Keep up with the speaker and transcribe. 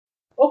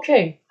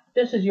Okay,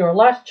 this is your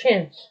last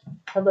chance,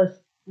 Headless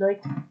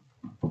Knight.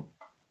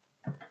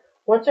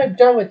 Once I'm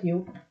done with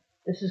you,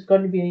 this is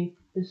going to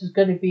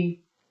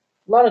be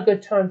a lot of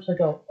good times to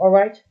go. All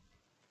right?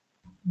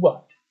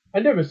 What?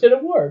 I never said a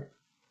word.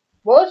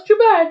 Well, it's too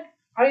bad.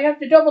 I have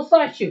to double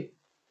slash you.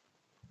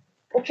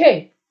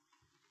 Okay,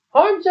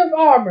 arms of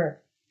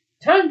armor.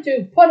 Time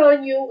to put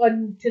on you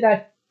onto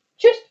that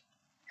chest.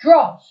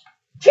 Draws.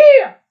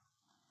 Cheer!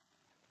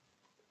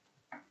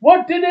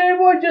 What did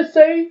anyone just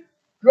say?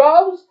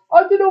 Drowse?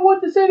 I don't know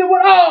what to say to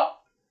what. Ah!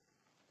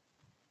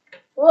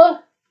 Uh,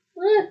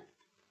 uh.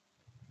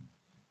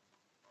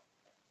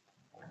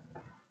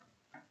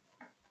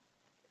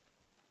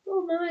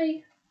 Oh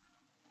my.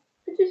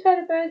 I just had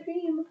a bad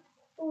dream.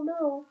 Oh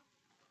no.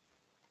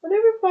 I'll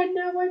never find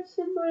out what's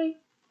my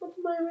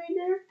right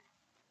there.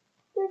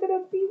 They're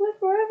gonna be wet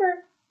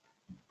forever.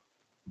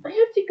 I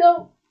have to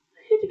go.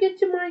 I have to get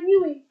to my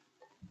Yui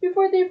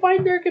before they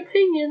find their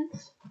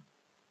companions.